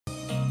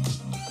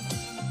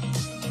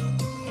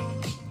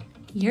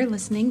You're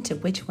listening to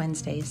Witch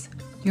Wednesdays,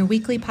 your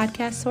weekly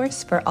podcast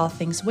source for all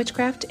things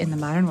witchcraft in the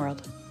modern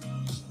world.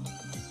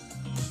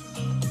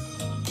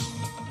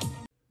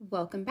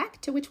 Welcome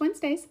back to Witch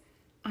Wednesdays.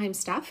 I'm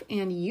Steph,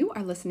 and you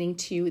are listening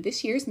to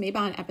this year's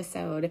Mabon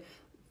episode,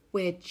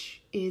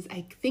 which is,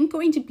 I think,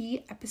 going to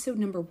be episode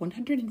number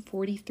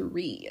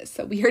 143.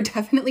 So we are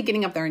definitely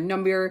getting up there in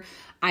number.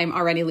 I'm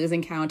already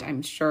losing count.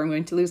 I'm sure I'm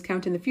going to lose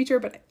count in the future,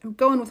 but I'm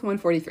going with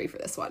 143 for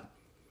this one.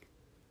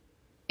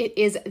 It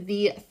is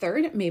the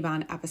third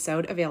Mabon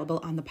episode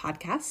available on the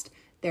podcast.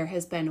 There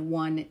has been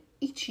one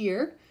each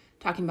year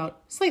talking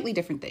about slightly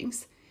different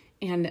things.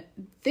 And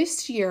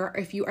this year,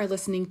 if you are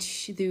listening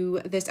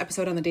to this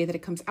episode on the day that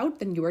it comes out,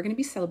 then you are going to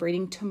be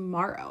celebrating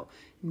tomorrow.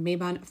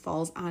 Mabon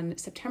falls on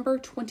September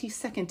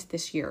 22nd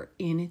this year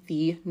in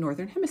the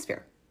Northern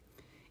Hemisphere.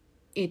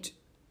 It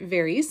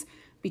varies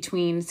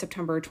between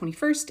September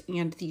 21st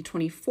and the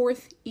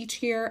 24th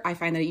each year. I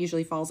find that it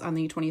usually falls on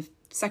the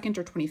 22nd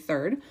or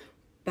 23rd.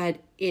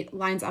 But it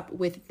lines up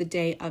with the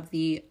day of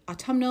the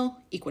autumnal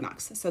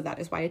equinox, so that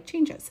is why it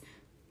changes.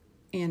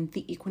 And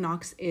the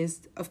equinox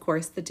is, of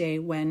course, the day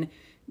when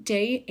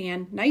day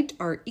and night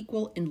are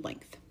equal in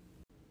length,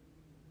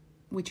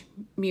 which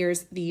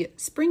mirrors the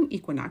spring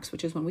equinox,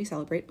 which is when we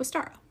celebrate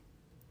Ostara.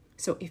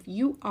 So if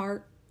you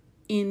are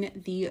in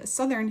the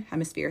southern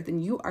hemisphere, then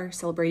you are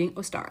celebrating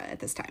Ostara at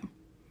this time.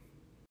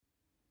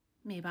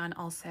 Mabon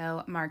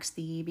also marks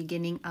the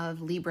beginning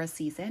of Libra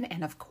season,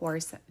 and of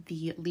course,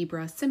 the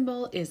Libra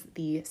symbol is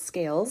the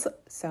scales.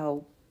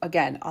 So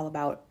again, all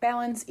about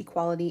balance,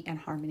 equality, and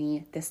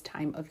harmony this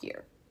time of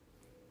year.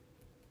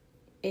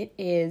 It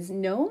is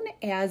known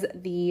as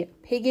the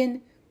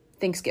pagan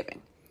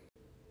Thanksgiving.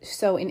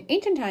 So in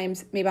ancient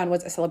times, Mabon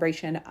was a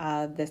celebration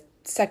of the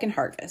second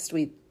harvest.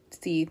 We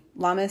see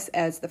Lammas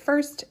as the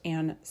first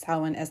and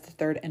Samhain as the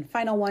third and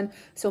final one.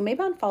 So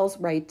Mabon falls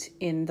right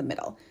in the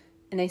middle.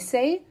 And I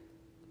say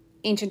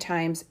ancient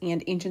times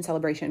and ancient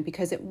celebration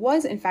because it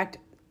was in fact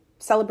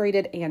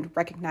celebrated and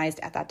recognized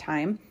at that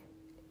time.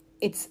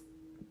 It's,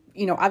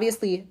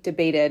 obviously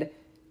debated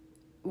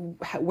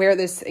where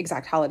this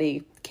exact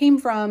holiday came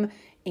from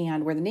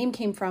and where the name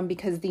came from,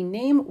 because the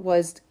name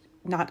was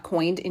not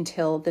coined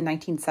until the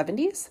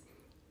 1970s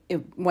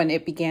when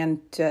it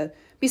began to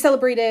be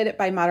celebrated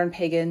by modern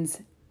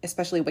pagans,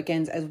 especially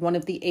Wiccans, as one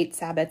of the 8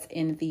 Sabbats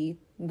in the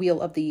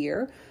Wheel of the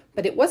Year.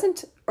 But it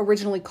wasn't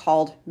originally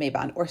called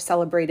Mabon or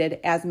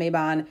celebrated as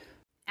Mabon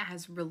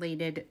as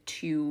related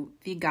to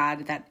the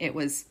god that it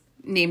was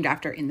named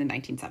after in the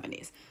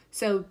 1970s.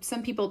 So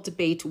some people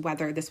debate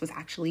whether this was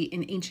actually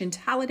an ancient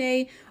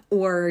holiday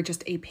or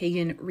just a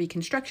pagan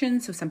reconstruction.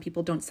 So some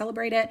people don't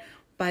celebrate it.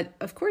 But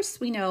of course,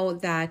 we know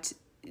that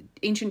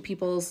ancient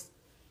peoples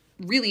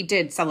really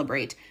did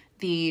celebrate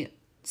the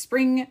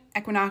spring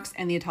equinox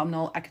and the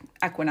autumnal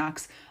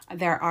equinox.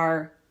 There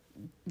are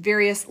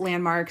various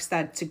landmarks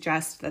that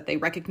suggest that they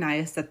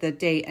recognize that the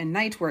day and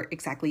night were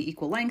exactly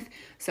equal length.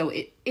 So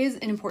it is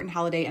an important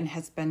holiday and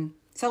has been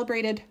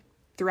celebrated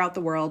throughout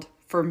the world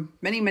for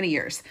many, many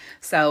years.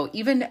 So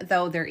even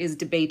though there is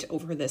debate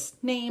over this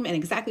name and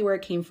exactly where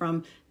it came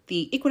from,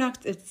 the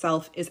equinox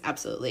itself is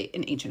absolutely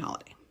an ancient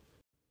holiday.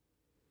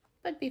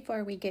 But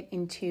before we get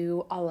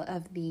into all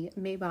of the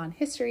Mabon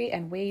history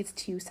and ways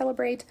to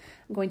celebrate,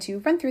 I'm going to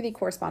run through the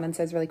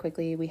correspondences really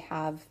quickly. We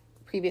have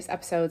previous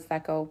episodes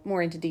that go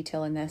more into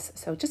detail in this,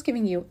 so just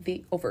giving you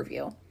the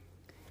overview.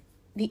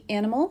 The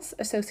animals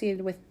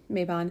associated with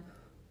Mabon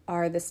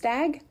are the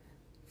stag,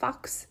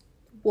 fox,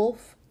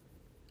 wolf,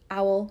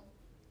 owl,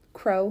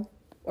 crow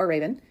or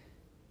raven,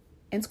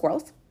 and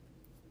squirrels.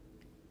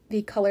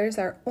 The colors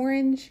are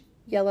orange,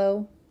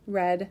 yellow,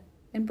 red,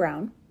 and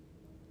brown.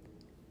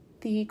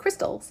 The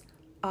crystals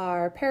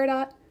are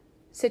peridot,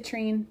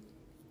 citrine,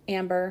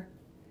 amber,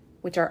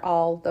 which are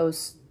all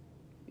those,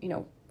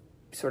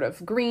 sort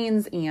of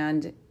greens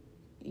and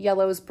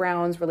yellows,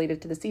 browns related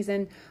to the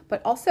season,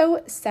 but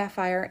also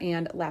sapphire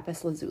and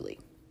lapis lazuli.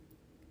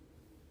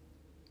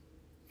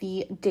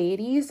 The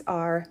deities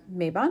are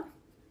Mabon,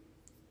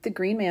 the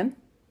Green Man,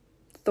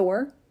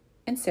 Thor,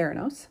 and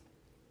Ceranos.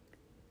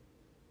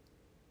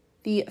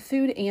 The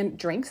food and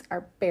drinks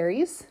are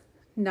berries,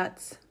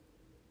 nuts,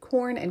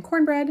 corn and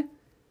cornbread,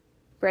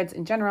 breads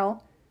in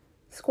general,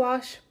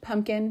 squash,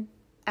 pumpkin,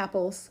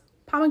 apples,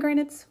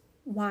 pomegranates,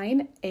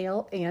 wine,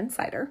 ale, and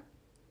cider.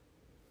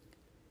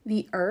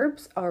 The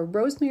herbs are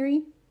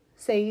rosemary,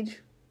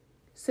 sage,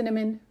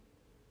 cinnamon,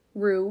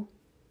 rue,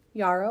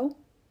 yarrow,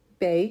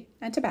 bay,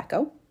 and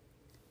tobacco.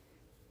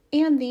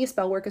 And the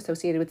spell work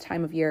associated with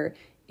time of year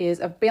is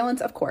of balance,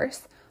 of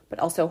course, but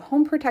also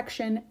home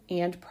protection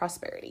and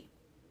prosperity.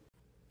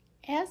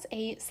 As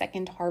a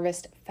second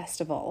harvest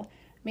festival,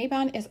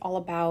 Mabon is all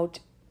about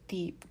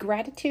the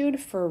gratitude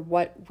for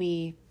what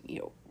we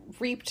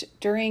reaped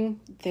during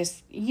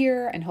this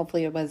year, and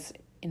hopefully it was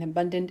an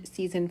abundant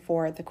season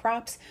for the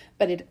crops,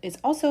 but it is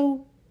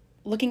also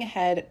looking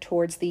ahead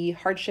towards the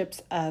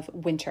hardships of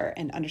winter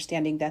and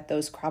understanding that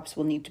those crops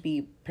will need to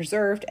be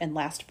preserved and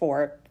last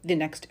for the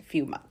next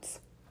few months.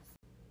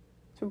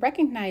 So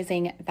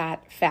recognizing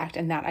that fact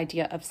and that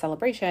idea of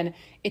celebration,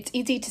 it's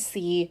easy to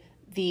see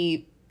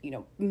the,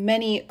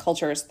 many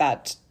cultures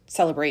that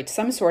celebrate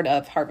some sort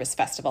of harvest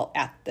festival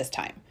at this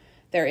time.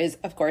 There is,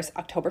 of course,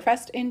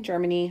 Oktoberfest in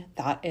Germany.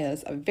 That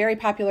is a very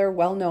popular,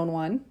 well-known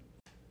one.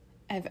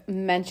 I've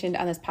mentioned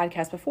on this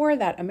podcast before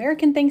that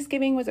American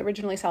Thanksgiving was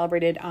originally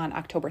celebrated on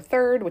October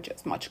 3rd, which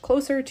is much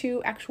closer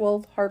to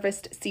actual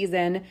harvest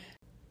season.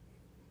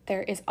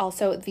 There is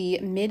also the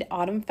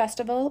Mid-Autumn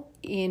Festival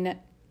in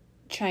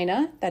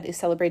China that is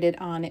celebrated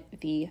on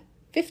the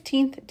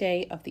 15th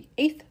day of the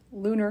 8th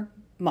lunar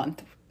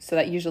month. So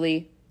that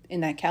usually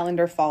in that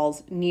calendar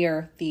falls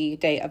near the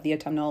day of the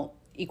autumnal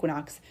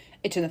equinox.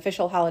 It's an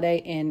official holiday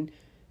in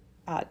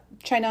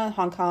China,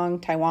 Hong Kong,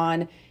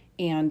 Taiwan,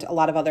 and a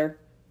lot of other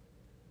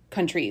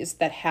countries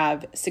that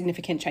have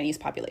significant Chinese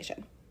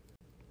population.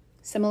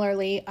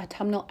 Similarly,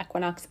 Autumnal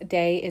Equinox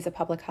Day is a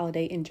public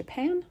holiday in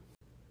Japan,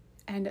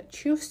 and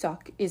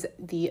Chuseok is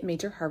the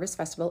major harvest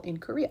festival in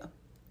Korea.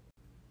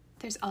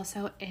 There's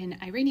also an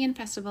Iranian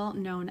festival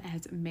known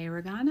as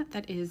Mehregan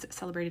that is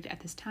celebrated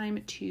at this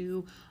time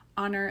to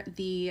honor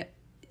the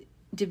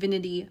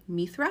divinity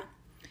Mithra,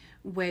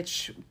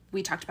 which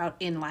we talked about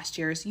in last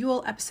year's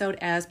Yule episode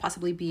as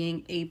possibly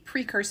being a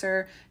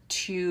precursor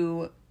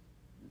to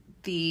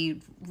the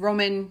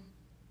Roman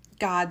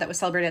god that was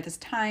celebrated at this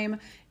time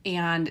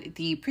and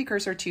the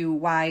precursor to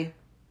why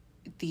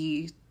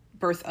the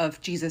birth of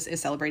Jesus is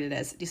celebrated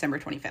as December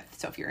 25th.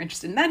 So if you're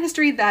interested in that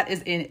history, that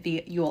is in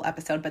the Yule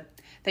episode, but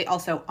they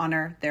also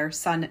honor their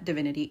sun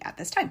divinity at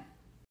this time.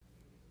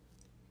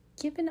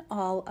 Given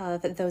all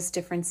of those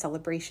different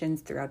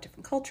celebrations throughout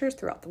different cultures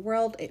throughout the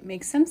world, it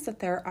makes sense that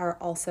there are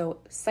also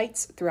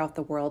sites throughout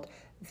the world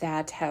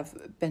that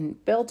have been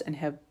built and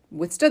have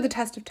withstood the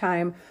test of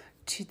time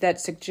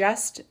that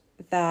suggest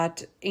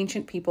that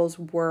ancient peoples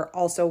were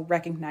also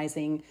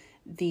recognizing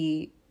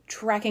the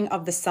tracking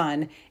of the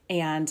sun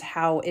and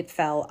how it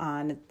fell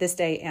on this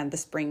day and the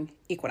spring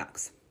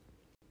equinox.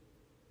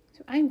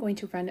 So I'm going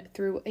to run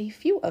through a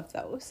few of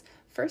those.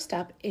 First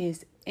up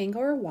is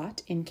Angkor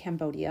Wat in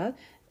Cambodia.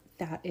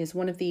 That is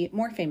one of the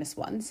more famous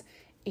ones,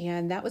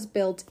 and that was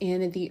built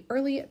in the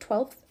early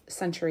 12th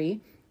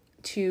century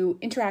to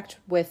interact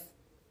with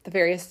the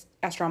various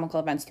astronomical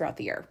events throughout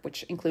the year,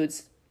 which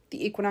includes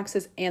the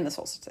equinoxes and the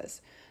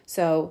solstices.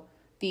 So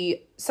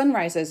the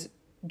sunrises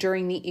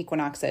during the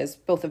equinoxes,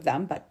 both of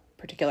them, but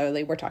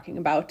particularly we're talking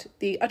about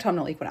the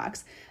autumnal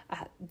equinox,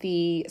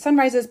 the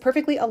sunrises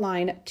perfectly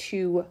align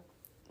to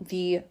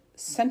the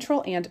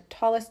central and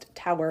tallest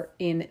tower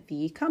in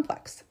the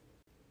complex.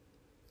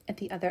 At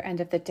the other end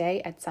of the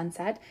day at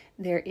sunset,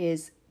 there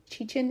is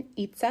Chichen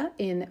Itza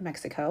in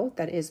Mexico.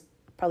 That is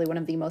probably one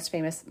of the most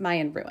famous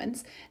Mayan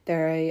ruins.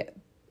 They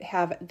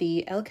have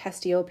the El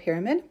Castillo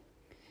Pyramid,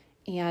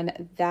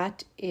 and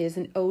that is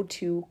an ode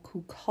to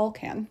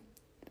Kukulkan,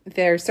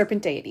 their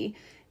serpent deity,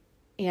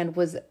 and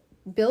was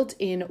built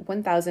in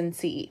 1000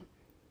 CE.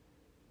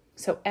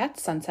 So at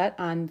sunset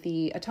on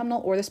the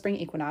autumnal or the spring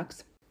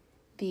equinox,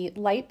 the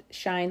light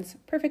shines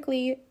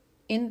perfectly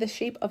in the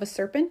shape of a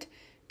serpent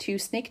to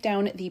snake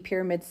down the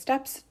pyramid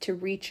steps to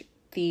reach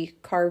the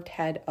carved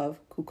head of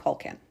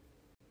Kukulkan.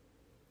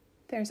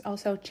 There's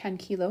also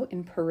Chanquillo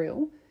in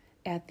Peru.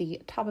 At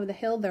the top of the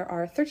hill, there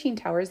are 13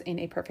 towers in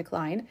a perfect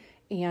line,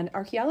 and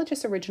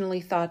archaeologists originally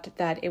thought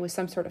that it was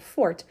some sort of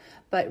fort,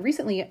 but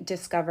recently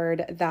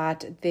discovered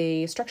that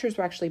the structures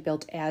were actually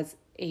built as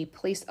a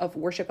place of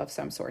worship of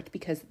some sort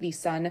because the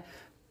sun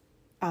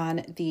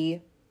on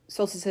the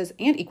solstices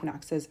and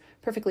equinoxes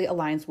perfectly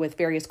aligns with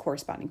various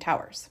corresponding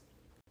towers.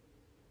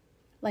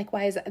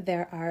 Likewise,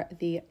 there are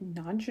the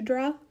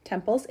Najdra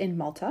temples in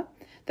Malta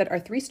that are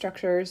 3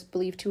 structures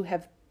believed to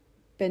have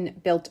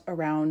been built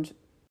around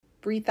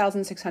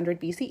 3600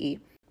 BCE.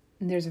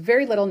 And there's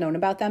very little known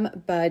about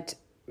them, but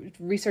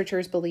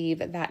researchers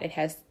believe that it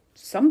has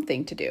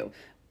something to do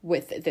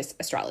with this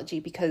astrology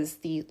because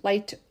the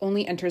light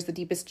only enters the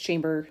deepest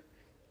chamber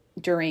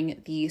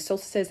during the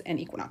solstices and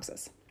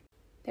equinoxes.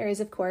 There is,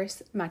 of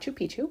course, Machu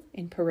Picchu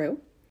in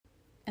Peru,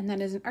 and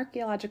that is an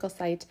archaeological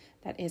site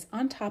that is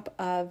on top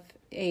of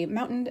a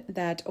mountain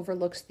that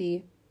overlooks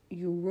the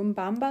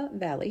Urubamba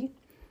Valley,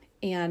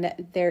 and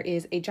there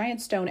is a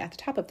giant stone at the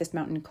top of this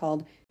mountain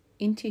called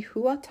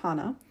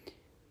Intihuatana,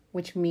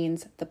 which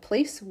means the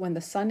place when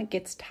the sun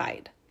gets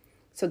tied.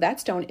 So that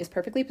stone is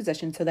perfectly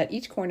positioned so that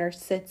each corner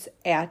sits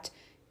at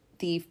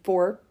the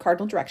 4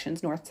 cardinal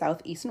directions, north,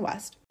 south, east, and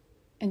west.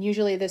 And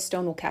usually this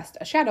stone will cast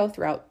a shadow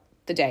throughout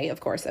the day, of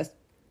course, as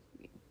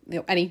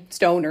any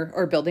stone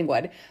or building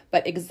would,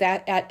 but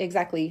at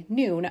exactly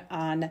noon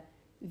on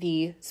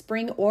the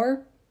spring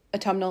or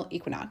autumnal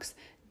equinox,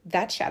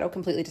 that shadow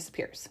completely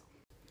disappears.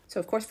 So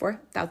of course, for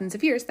thousands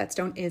of years, that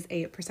stone is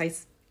a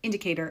precise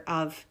indicator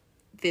of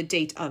the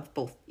date of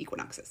both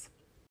equinoxes.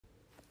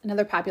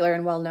 Another popular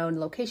and well-known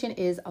location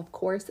is, of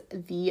course,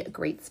 the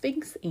Great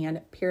Sphinx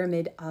and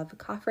Pyramid of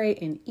Khafre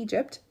in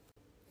Egypt.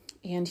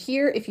 And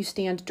here, if you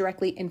stand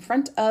directly in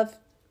front of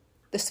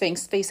the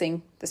Sphinx,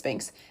 facing the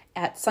Sphinx,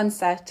 at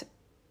sunset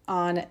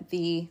on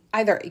the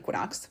either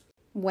equinox,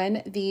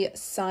 when the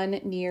sun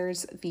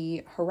nears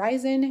the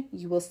horizon,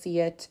 you will see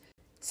it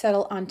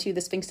settle onto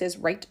the Sphinx's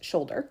right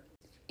shoulder.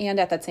 And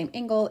at that same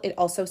angle, it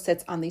also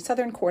sits on the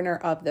southern corner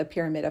of the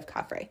Pyramid of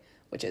Khafre,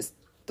 which is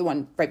the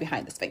one right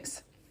behind the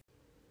Sphinx.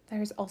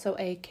 There's also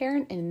a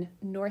cairn in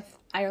North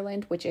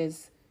Ireland, which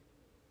is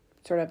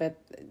sort of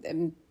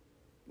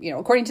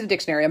according to the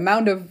dictionary, a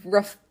mound of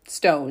rough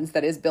stones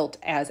that is built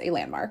as a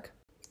landmark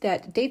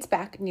that dates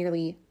back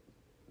nearly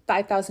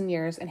 5,000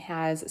 years and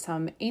has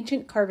some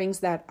ancient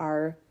carvings that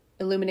are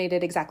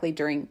illuminated exactly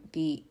during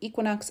the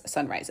equinox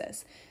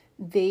sunrises.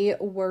 They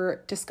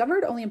were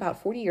discovered only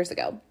about 40 years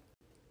ago,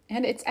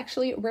 and it's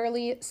actually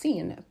rarely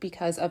seen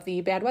because of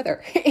the bad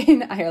weather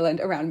in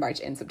Ireland around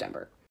March and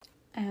September.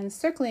 And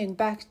circling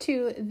back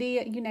to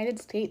the United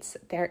States,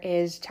 there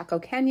is Chaco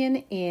Canyon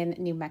in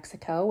New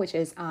Mexico, which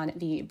is on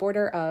the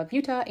border of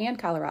Utah and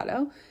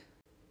Colorado.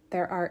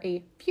 There are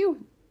a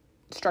few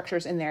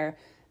structures in there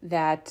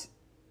that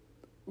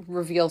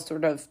reveal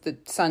sort of the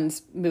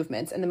sun's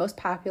movements, and the most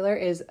popular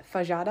is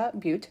Fajada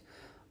Butte,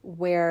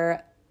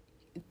 where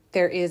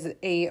there is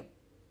a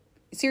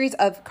series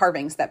of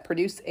carvings that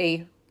produce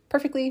a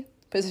perfectly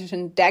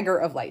positioned dagger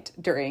of light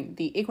during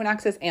the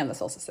equinoxes and the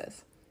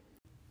solstices.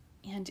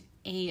 And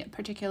a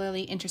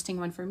particularly interesting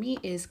one for me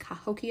is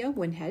Cahokia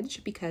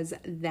Windhedge, because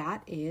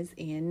that is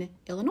in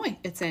Illinois.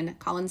 It's in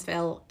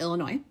Collinsville,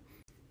 Illinois.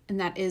 And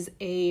that is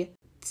a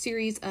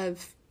series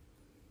of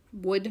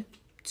wood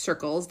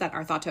circles that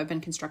are thought to have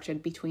been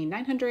constructed between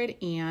 900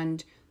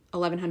 and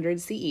 1100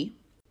 CE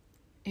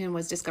and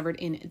was discovered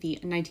in the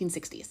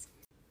 1960s.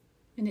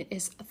 And it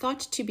is thought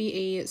to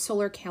be a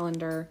solar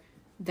calendar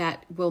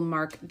that will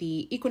mark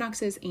the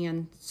equinoxes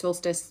and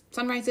solstice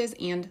sunrises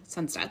and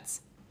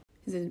sunsets.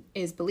 It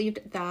is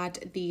believed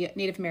that the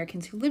Native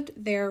Americans who lived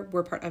there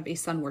were part of a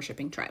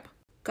sun-worshipping tribe,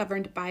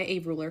 governed by a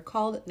ruler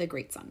called the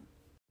Great Sun.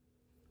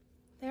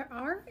 There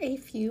are a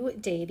few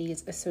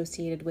deities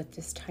associated with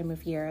this time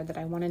of year that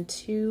I wanted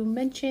to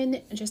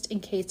mention, just in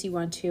case you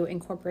want to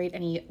incorporate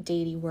any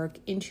deity work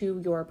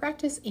into your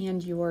practice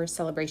and your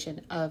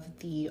celebration of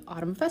the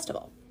autumn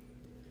festival.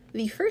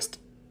 The first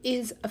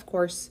is, of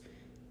course,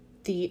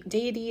 the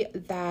deity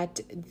that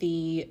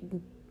the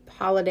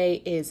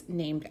holiday is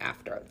named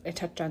after. I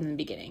touched on in the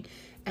beginning,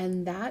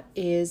 and that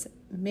is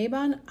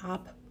Mabon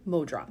ap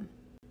Modron.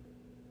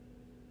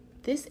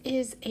 This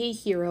is a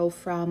hero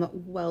from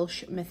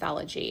Welsh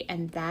mythology,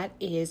 and that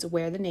is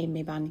where the name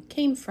Mabon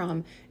came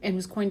from and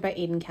was coined by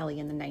Aidan Kelly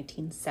in the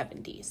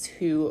 1970s,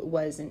 who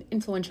was an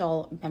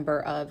influential member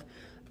of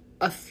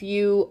a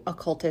few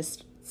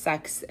occultist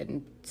sects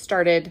and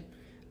started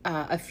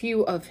a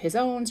few of his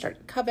own,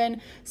 started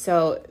Coven.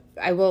 So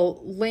I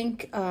will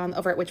link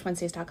over at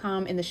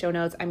witchwednesdays.com in the show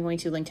notes. I'm going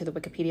to link to the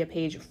Wikipedia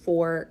page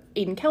for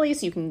Aidan Kelly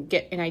so you can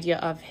get an idea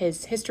of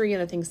his history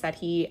and the things that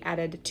he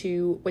added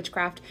to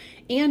witchcraft,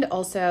 and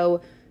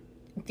also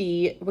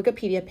the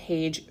Wikipedia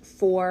page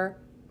for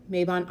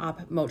Mabon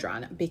ap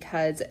Modron,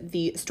 because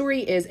the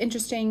story is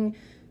interesting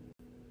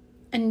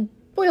and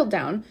boiled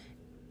down.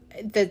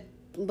 The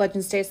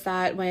legend states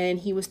that when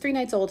he was 3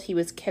 nights old, he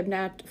was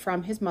kidnapped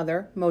from his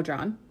mother,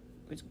 Modron,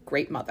 which is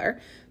great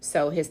mother.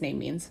 So his name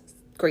means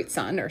great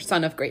son, or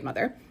son of great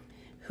mother,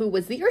 who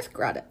was the earth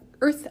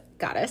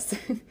goddess.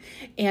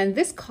 And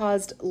this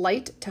caused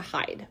Light to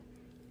hide.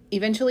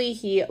 Eventually,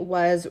 he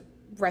was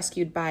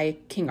rescued by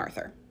King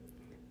Arthur.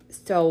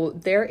 So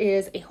there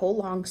is a whole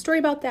long story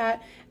about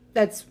that.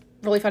 That's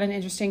really fun and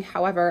interesting.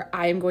 However,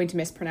 I am going to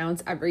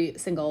mispronounce every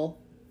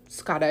single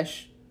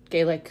Scottish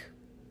Gaelic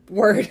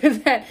word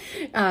that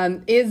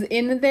is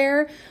in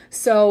there.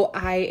 So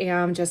I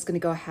am just going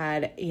to go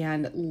ahead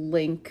and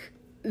link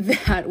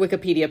that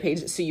Wikipedia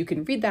page so you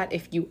can read that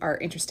if you are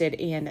interested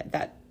in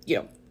that,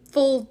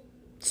 full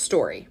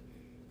story.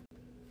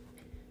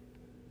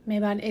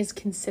 Mabon is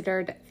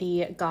considered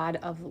the god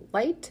of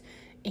light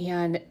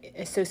and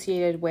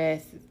associated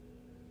with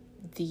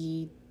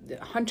the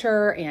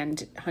hunter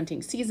and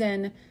hunting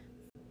season.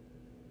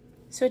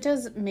 So it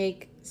does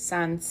make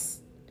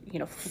sense,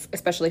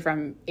 especially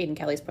from Aidan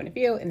Kelly's point of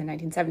view in the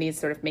 1970s,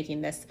 sort of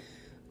making this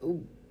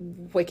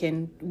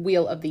Wiccan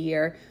wheel of the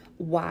year,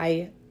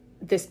 why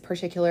this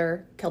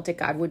particular Celtic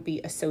god would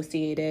be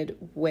associated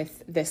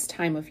with this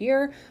time of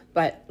year.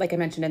 But like I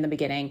mentioned in the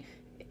beginning,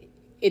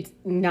 it's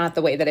not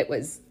the way that it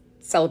was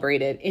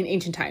celebrated in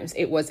ancient times.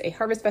 It was a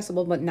harvest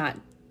festival, but not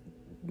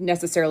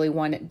necessarily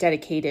one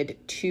dedicated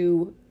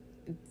to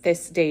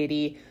this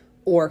deity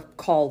or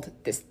called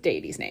this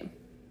deity's name.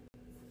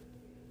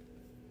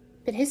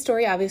 But his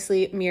story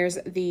obviously mirrors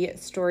the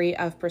story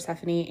of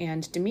Persephone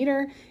and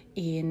Demeter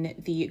in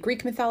the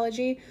Greek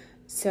mythology.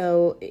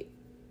 So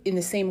in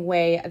the same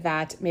way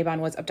that Mabon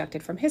was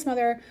abducted from his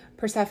mother,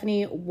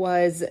 Persephone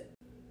was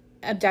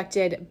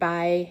abducted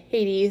by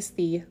Hades,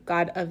 the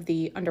god of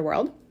the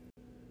underworld.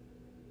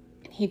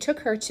 He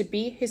took her to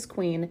be his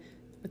queen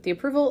with the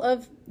approval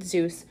of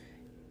Zeus,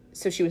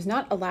 so she was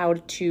not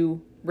allowed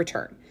to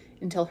return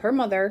until her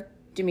mother,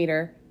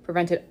 Demeter,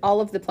 prevented all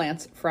of the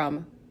plants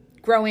from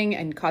growing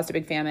and caused a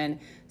big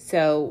famine.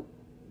 So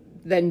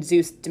then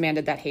Zeus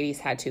demanded that Hades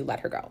had to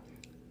let her go.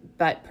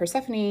 But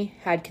Persephone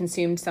had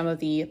consumed some of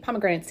the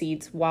pomegranate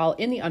seeds while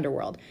in the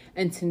underworld,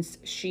 and since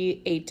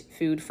she ate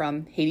food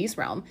from Hades'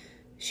 realm,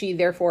 she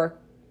therefore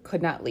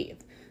could not leave.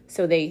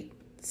 So they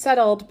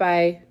settled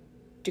by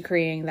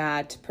decreeing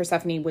that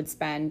Persephone would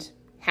spend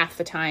half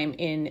the time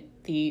in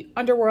the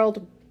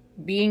underworld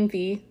being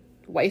the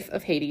wife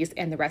of Hades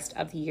and the rest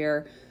of the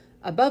year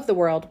above the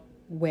world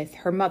with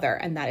her mother.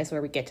 And that is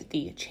where we get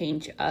the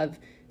change of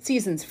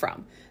seasons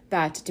from.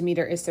 That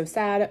Demeter is so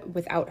sad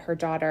without her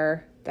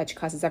daughter that she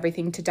causes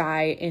everything to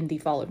die in the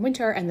fall and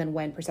winter. And then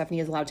when Persephone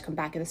is allowed to come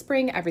back in the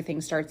spring,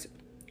 everything starts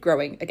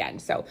growing again.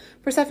 So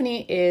Persephone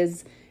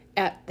is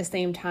at the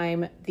same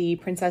time the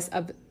princess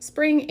of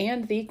spring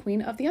and the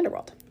queen of the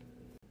underworld.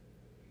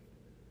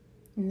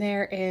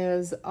 There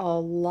is a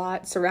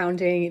lot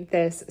surrounding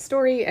this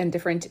story and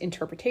different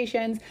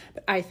interpretations,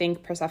 but I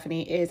think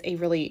Persephone is a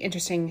really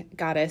interesting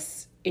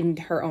goddess in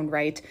her own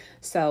right.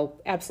 So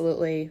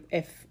absolutely,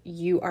 if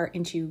you are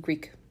into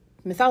Greek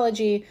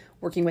mythology,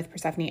 working with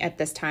Persephone at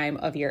this time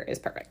of year is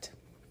perfect.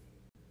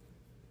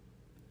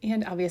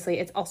 And obviously,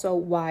 it's also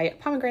why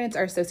pomegranates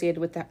are associated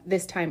with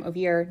this time of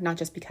year, not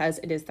just because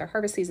it is their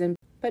harvest season,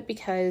 but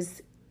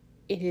because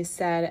it is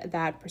said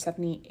that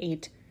Persephone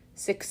ate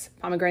 6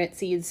 pomegranate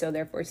seeds, so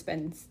therefore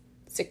spends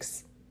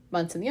 6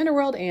 months in the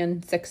underworld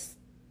and 6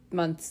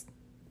 months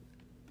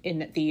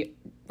in the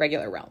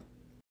regular realm.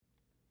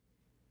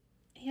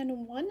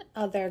 And one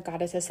other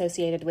goddess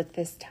associated with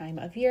this time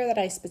of year that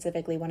I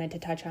specifically wanted to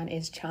touch on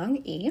is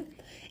Chang'e.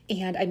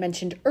 And I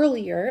mentioned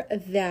earlier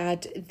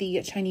that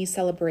the Chinese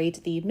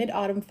celebrate the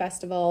Mid-Autumn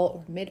Festival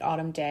or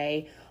Mid-Autumn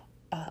Day,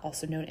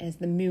 also known as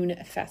the Moon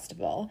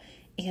Festival.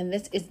 And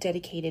this is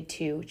dedicated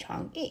to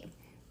Chang'e.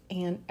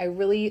 And I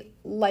really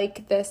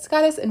like this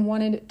goddess and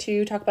wanted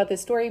to talk about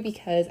this story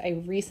because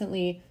I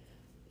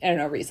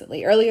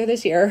earlier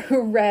this year,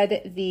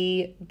 read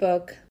the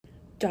book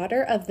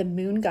Daughter of the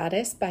Moon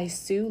Goddess by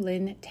Su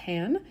Lin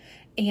Tan.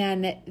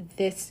 And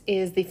this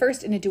is the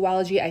first in a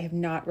duology. I have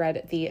not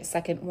read the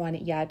second one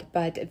yet,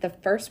 but the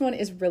first one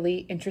is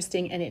really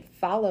interesting and it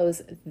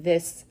follows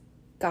this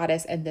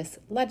goddess and this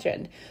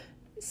legend.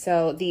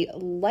 So the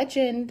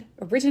legend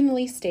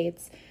originally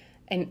states,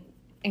 and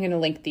I'm going to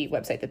link the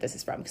website that this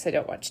is from because I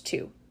don't want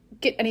to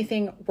get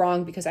anything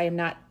wrong because I am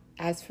not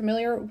as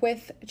familiar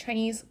with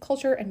Chinese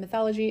culture and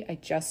mythology. I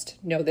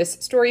just know this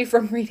story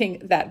from reading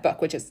that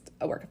book, which is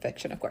a work of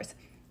fiction, of course.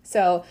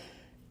 So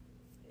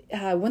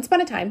once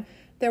upon a time,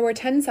 there were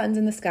 10 suns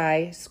in the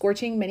sky,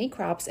 scorching many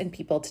crops and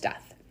people to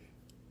death.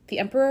 The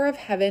Emperor of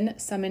Heaven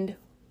summoned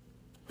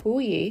Hu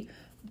Yi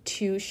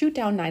to shoot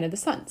down 9 of the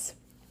suns.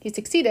 He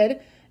succeeded,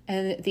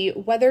 and the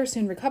weather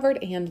soon recovered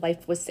and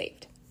life was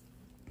saved.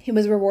 He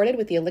was rewarded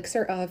with the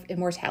elixir of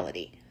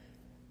immortality.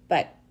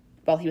 But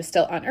while he was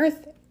still on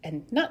Earth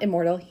and not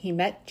immortal, he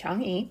met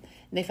Chang'e, and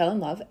they fell in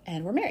love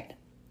and were married.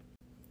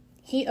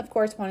 He, of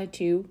course, wanted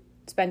to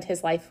spend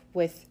his life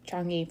with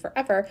Chang'e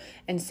forever,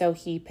 and so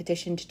he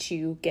petitioned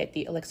to get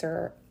the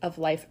elixir of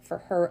life for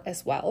her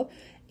as well.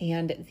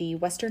 And the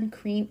Western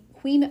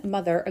Queen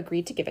Mother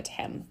agreed to give it to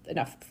him,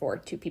 enough for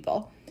 2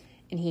 people.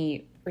 And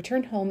he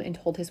returned home and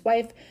told his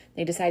wife.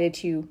 They decided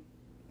to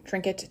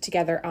drink it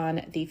together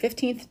on the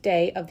 15th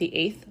day of the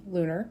 8th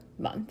lunar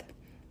month,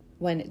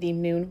 when the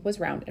moon was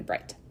round and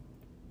bright.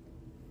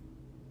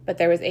 But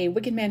there was a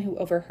wicked man who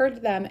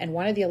overheard them and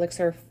wanted the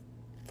elixir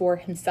for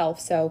himself.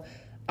 So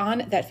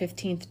on that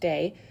 15th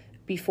day,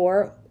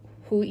 before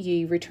Hu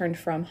Yi returned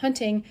from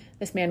hunting,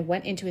 this man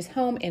went into his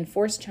home and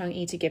forced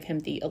Chang'e to give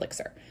him the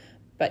elixir.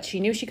 But she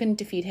knew she couldn't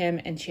defeat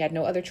him and she had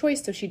no other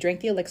choice, so she drank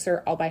the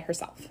elixir all by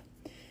herself.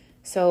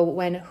 So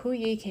when Hu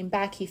Yi came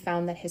back, he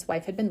found that his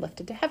wife had been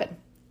lifted to heaven.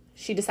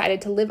 She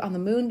decided to live on the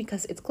moon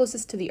because it's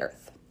closest to the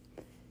earth.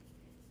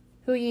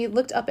 Hu Yi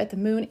looked up at the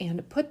moon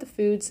and put the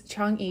foods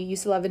Chang'e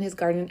used to love in his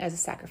garden as a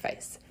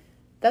sacrifice.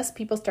 Thus,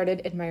 people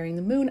started admiring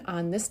the moon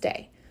on this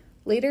day.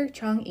 Later,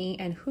 Chang'e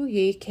and Hu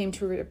Yi came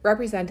to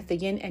represent the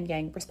yin and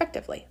yang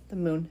respectively, the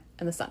moon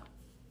and the sun.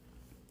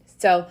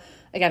 So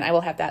again, I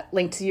will have that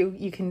linked to you.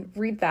 You can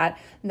read that.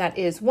 And that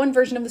is one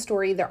version of the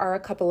story. There are a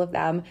couple of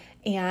them.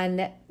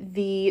 And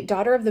the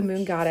Daughter of the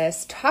Moon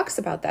Goddess talks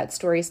about that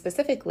story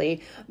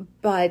specifically,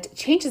 but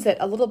changes it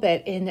a little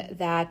bit in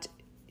that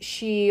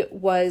she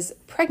was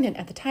pregnant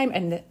at the time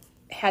and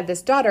had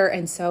this daughter.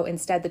 And so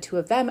instead, the 2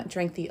 of them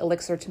drank the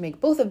elixir to make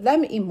both of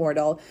them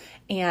immortal.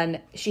 And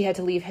she had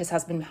to leave his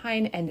husband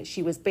behind and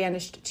she was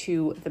banished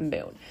to the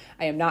moon.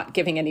 I am not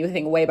giving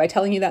anything away by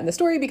telling you that in the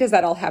story because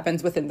that all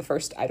happens within the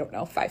first,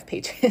 5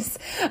 pages.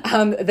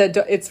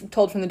 It's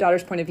told from the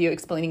daughter's point of view,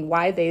 explaining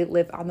why they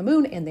live on the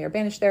moon and they are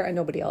banished there and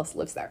nobody else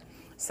lives there.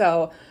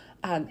 So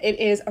it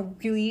is a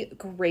really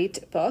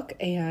great book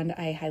and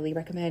I highly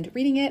recommend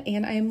reading it.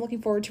 And I am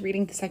looking forward to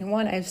reading the second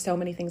one. I have so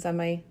many things on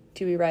my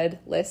to be read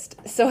list,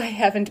 so I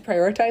haven't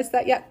prioritized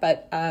that yet,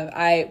 but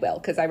I will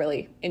because I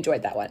really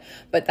enjoyed that one.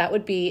 But that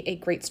would be a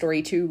great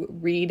story to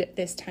read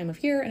this time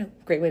of year and a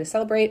great way to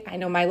celebrate. I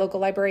know my local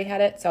library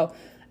had it, so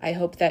I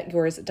hope that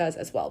yours does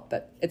as well,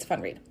 but it's a fun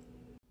read.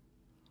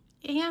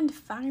 And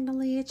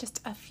finally,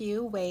 just a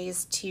few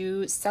ways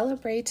to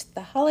celebrate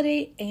the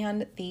holiday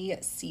and the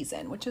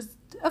season, which is,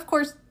 of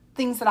course,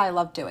 things that I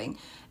love doing.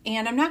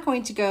 And I'm not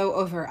going to go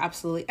over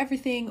absolutely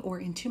everything or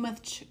in too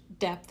much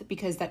depth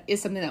because that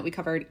is something that we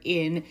covered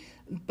in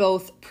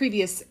both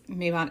previous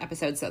Mabon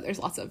episodes. So there's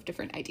lots of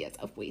different ideas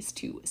of ways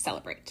to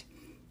celebrate.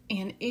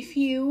 And if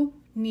you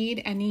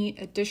need any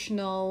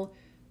additional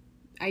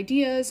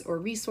ideas or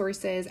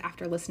resources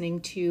after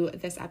listening to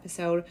this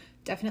episode,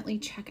 definitely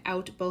check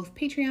out both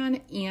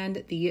Patreon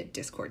and the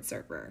Discord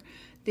server.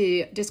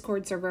 The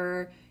Discord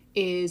server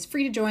is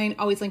free to join,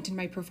 always linked in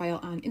my profile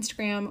on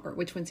Instagram or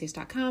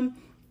witchwednesdays.com.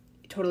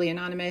 Totally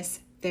anonymous.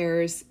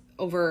 There's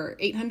over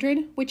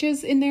 800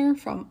 witches in there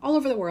from all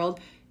over the world.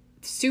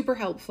 Super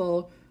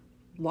helpful.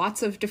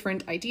 Lots of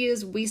different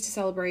ideas, ways to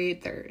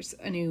celebrate. There's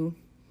a new,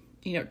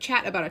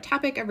 chat about a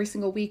topic every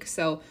single week.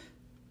 So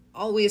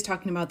always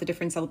talking about the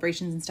different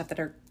celebrations and stuff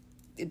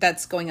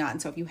that's going on.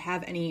 So if you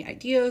have any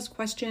ideas,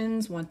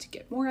 questions, want to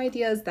get more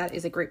ideas, that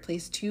is a great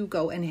place to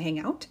go and hang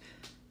out.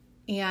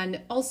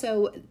 And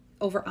also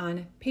over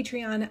on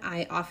Patreon,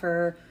 I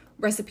offer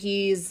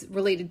recipes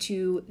related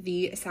to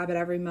the Sabbath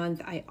every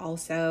month. I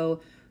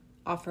also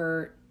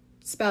offer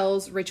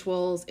spells,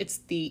 rituals. It's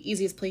the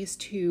easiest place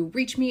to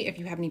reach me if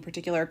you have any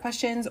particular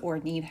questions or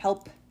need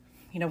help,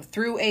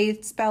 through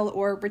a spell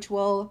or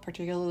ritual,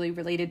 particularly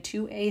related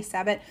to a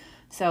Sabbath.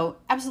 So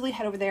absolutely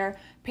head over there.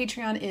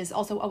 Patreon is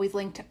also always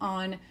linked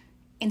on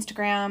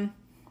Instagram,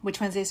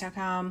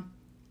 witchwednesdays.com.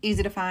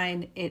 Easy to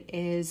find. It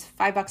is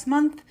 $5 a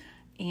month,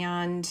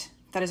 and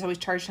that is always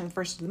charged on the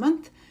first of the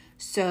month.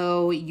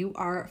 So you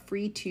are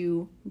free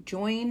to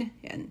join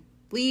and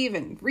leave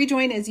and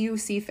rejoin as you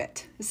see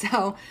fit.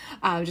 So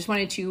just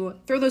wanted to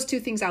throw those two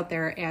things out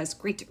there as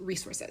great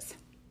resources.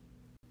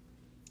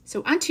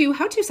 So on to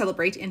how to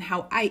celebrate and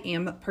how I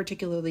am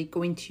particularly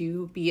going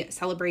to be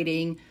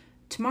celebrating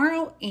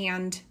tomorrow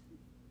and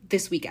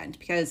this weekend,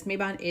 because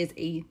Mabon is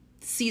a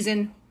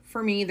season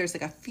for me. There's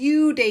like a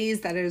few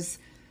days that is,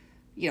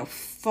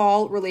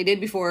 fall related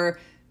before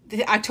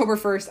October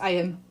 1st. I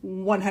am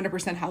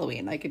 100%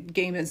 Halloween. Like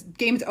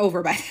game's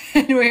over by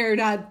then. We're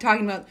not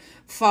talking about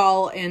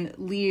fall and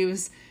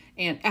leaves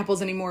and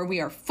apples anymore. We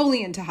are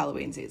fully into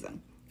Halloween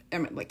season.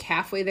 I'm like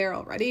halfway there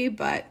already,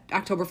 but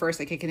October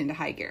 1st, I kick it into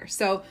high gear.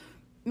 So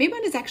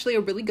Mabon is actually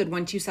a really good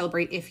one to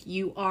celebrate if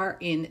you are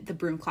in the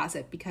broom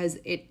closet, because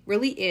it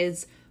really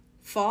is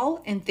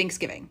fall and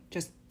Thanksgiving.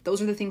 Just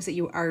those are the things that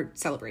you are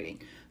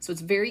celebrating. So it's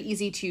very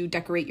easy to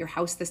decorate your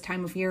house this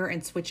time of year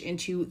and switch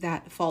into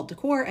that fall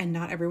decor. And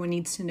not everyone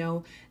needs to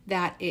know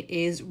that it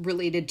is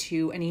related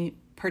to any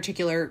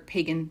particular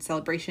pagan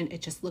celebration.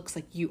 It just looks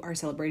like you are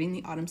celebrating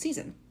the autumn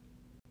season.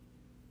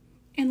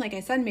 And like I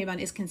said, Mabon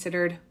is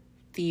considered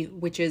the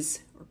witches'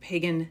 or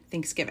pagan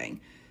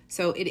Thanksgiving.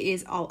 So it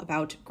is all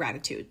about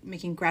gratitude.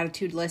 Making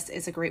gratitude lists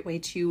is a great way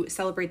to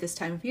celebrate this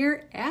time of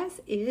year,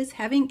 as is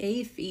having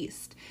a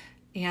feast.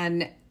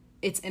 And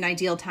it's an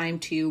ideal time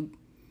to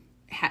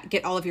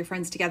get all of your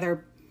friends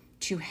together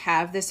to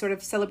have this sort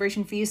of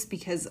celebration feast,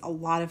 because a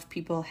lot of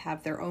people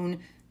have their own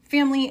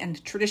family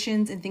and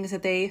traditions and things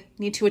that they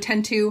need to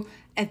attend to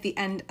at the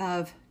end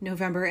of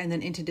November and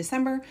then into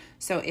December.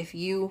 So if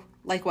you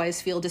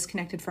likewise feel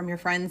disconnected from your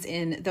friends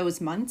in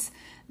those months,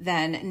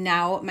 then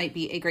now might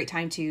be a great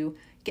time to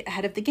get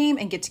ahead of the game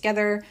and get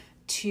together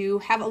to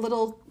have a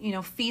little,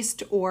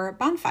 feast or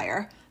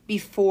bonfire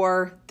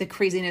before the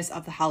craziness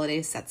of the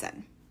holidays sets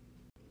in.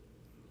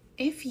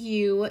 If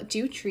you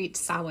do treat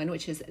Samhain,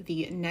 which is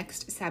the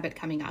next Sabbath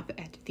coming up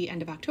at the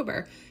end of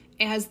October,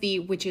 as the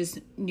witch's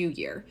new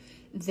year,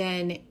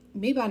 then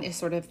Mabon is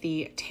sort of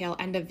the tail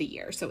end of the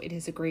year. So it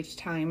is a great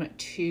time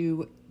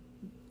to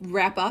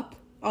wrap up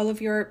all of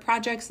your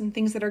projects and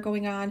things that are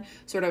going on,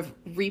 sort of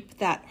reap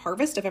that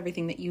harvest of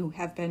everything that you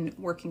have been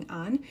working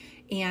on,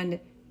 and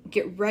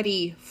get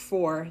ready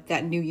for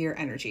that new year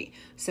energy.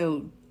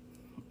 So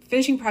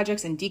finishing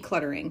projects and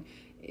decluttering.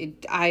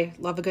 I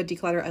love a good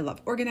declutter. I love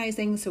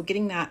organizing. So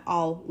getting that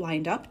all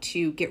lined up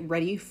to get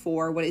ready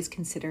for what is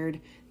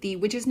considered the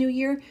witch's new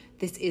year,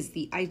 this is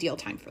the ideal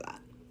time for that.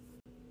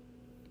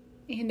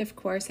 And of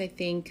course, I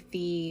think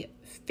the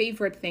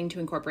favorite thing to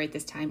incorporate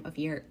this time of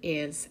year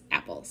is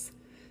apples.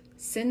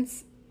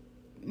 Since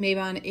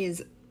Mabon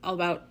is all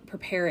about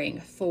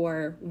preparing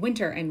for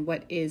winter and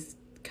what is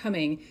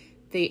coming,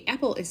 the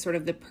apple is sort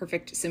of the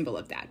perfect symbol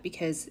of that,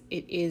 because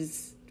it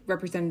is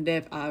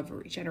representative of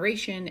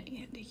regeneration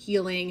and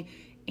healing.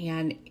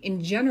 And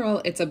in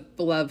general, it's a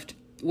beloved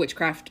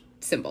witchcraft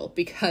symbol,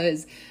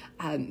 because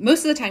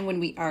most of the time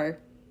when we are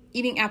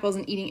eating apples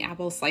and eating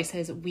apple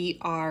slices, we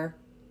are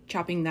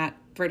chopping that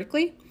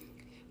vertically.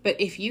 But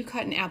if you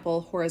cut an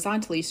apple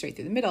horizontally straight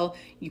through the middle,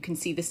 you can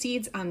see the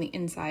seeds on the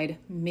inside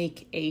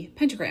make a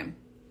pentagram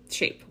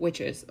shape,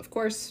 which is, of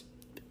course,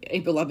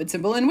 a beloved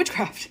symbol in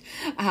witchcraft.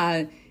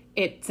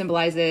 It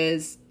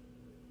symbolizes,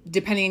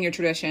 depending on your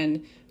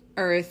tradition,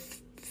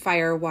 earth,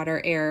 fire,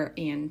 water, air,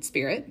 and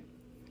spirit.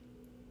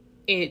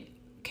 It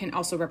can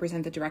also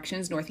represent the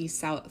directions, northeast,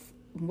 south,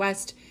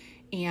 west,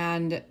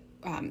 and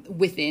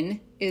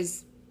within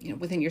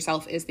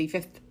yourself is the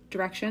fifth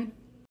direction.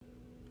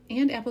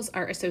 And apples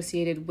are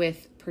associated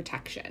with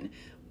protection.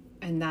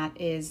 And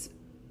that is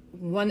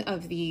one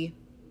of the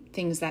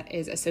things that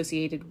is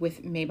associated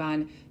with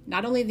Mabon,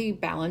 not only the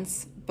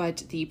balance,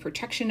 but the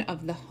protection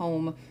of the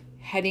home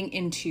heading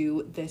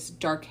into this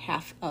dark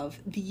half of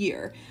the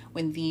year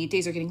when the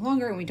days are getting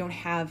longer and we don't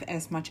have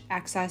as much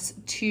access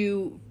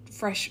to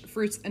fresh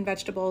fruits and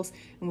vegetables,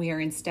 and we are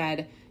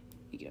instead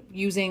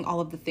using all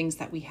of the things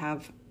that we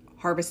have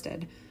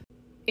harvested.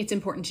 It's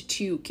important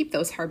to keep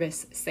those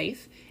harvests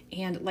safe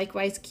and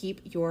likewise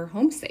keep your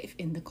home safe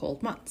in the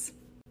cold months.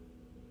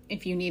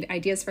 If you need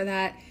ideas for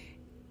that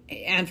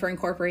and for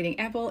incorporating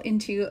apple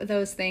into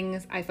those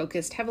things, I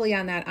focused heavily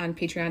on that on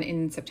Patreon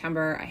in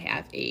September. I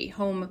have a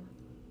home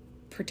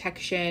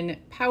protection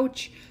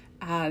pouch.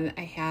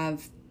 I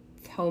have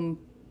home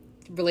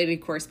related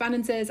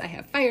correspondences. I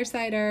have fire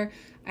cider.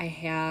 I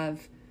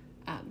have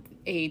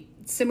a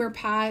simmer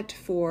pot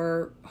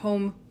for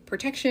home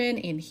protection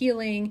and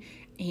healing.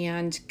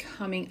 And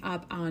coming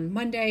up on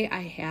Monday,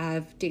 I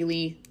have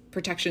daily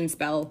protection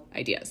spell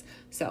ideas.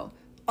 So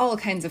all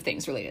kinds of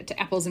things related to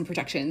apples and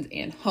protections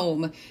and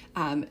home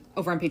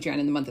over on Patreon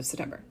in the month of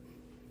September.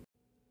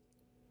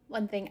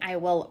 One thing I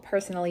will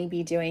personally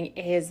be doing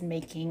is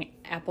making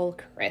apple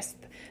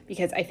crisp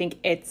because I think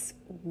it's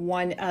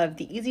one of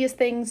the easiest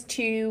things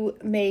to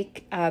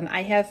make.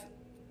 I have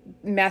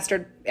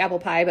mastered apple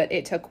pie, but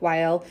it took a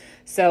while.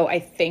 So I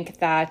think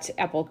that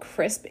apple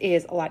crisp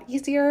is a lot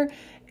easier.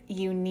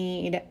 You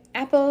need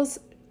apples,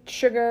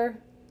 sugar,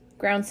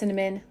 ground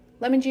cinnamon,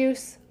 lemon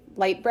juice,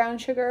 light brown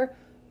sugar,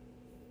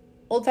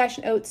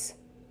 old-fashioned oats,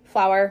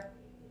 flour,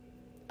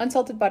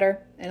 unsalted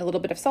butter, and a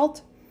little bit of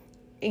salt.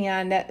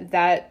 And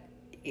that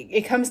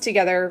it comes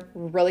together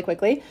really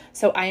quickly.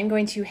 So I am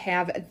going to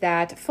have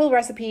that full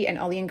recipe and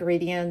all the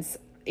ingredients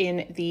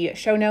in the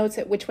show notes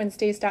at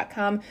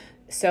witchwednesdays.com.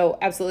 So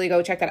absolutely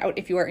go check that out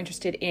if you are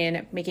interested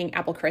in making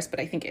apple crisp. But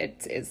I think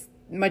it is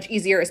much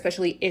easier,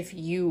 especially if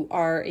you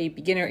are a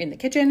beginner in the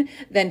kitchen,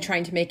 than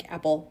trying to make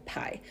apple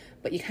pie.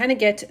 But you kind of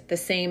get the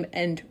same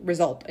end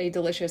result, a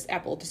delicious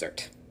apple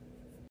dessert.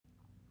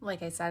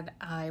 Like I said,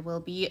 I will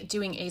be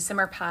doing a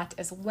simmer pot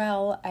as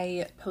well.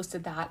 I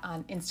posted that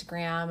on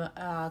Instagram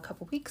a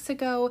couple weeks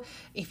ago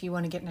if you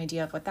want to get an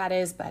idea of what that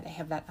is, but I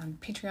have that on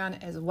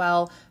Patreon as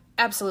well.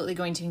 Absolutely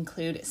going to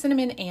include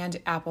cinnamon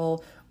and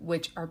apple,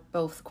 which are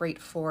both great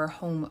for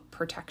home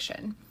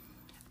protection.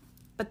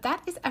 But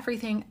that is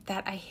everything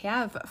that I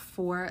have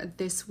for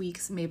this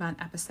week's Mabon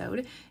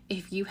episode.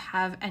 If you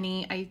have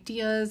any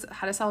ideas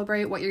how to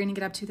celebrate, what you're going to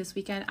get up to this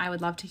weekend, I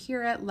would love to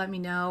hear it. Let me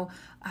know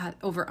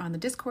over on the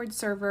Discord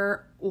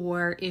server,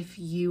 or if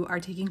you are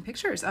taking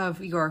pictures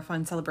of your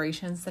fun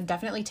celebrations, then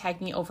definitely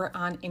tag me over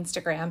on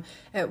Instagram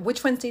at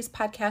Witch Wednesdays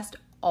Podcast,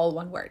 all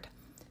one word.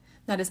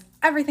 That is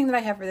everything that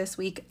I have for this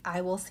week. I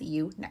will see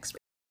you next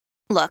week.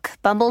 Look,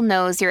 Bumble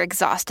knows you're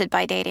exhausted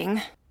by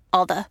dating.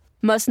 All the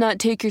must not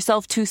take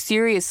yourself too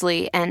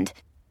seriously, and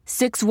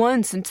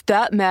 6'1" since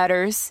that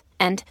matters,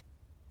 and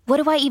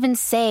what do I even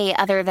say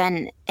other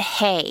than,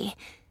 hey?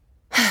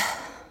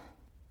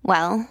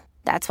 Well,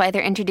 that's why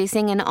they're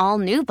introducing an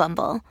all-new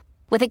Bumble,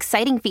 with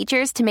exciting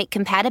features to make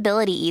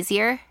compatibility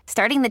easier,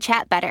 starting the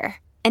chat better,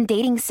 and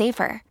dating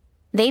safer.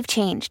 They've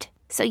changed,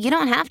 so you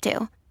don't have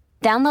to.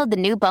 Download the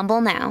new Bumble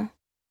now.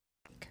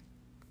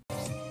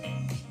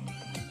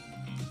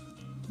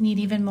 Need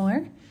even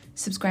more?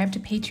 Subscribe to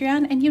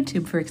Patreon and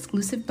YouTube for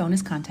exclusive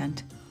bonus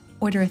content.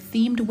 Order a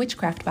themed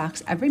witchcraft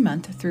box every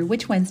month through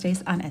Witch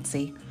Wednesdays on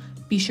Etsy.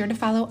 Be sure to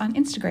follow on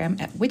Instagram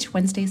at Witch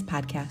Wednesdays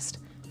Podcast.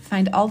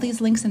 Find all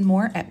these links and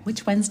more at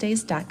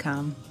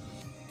witchwednesdays.com.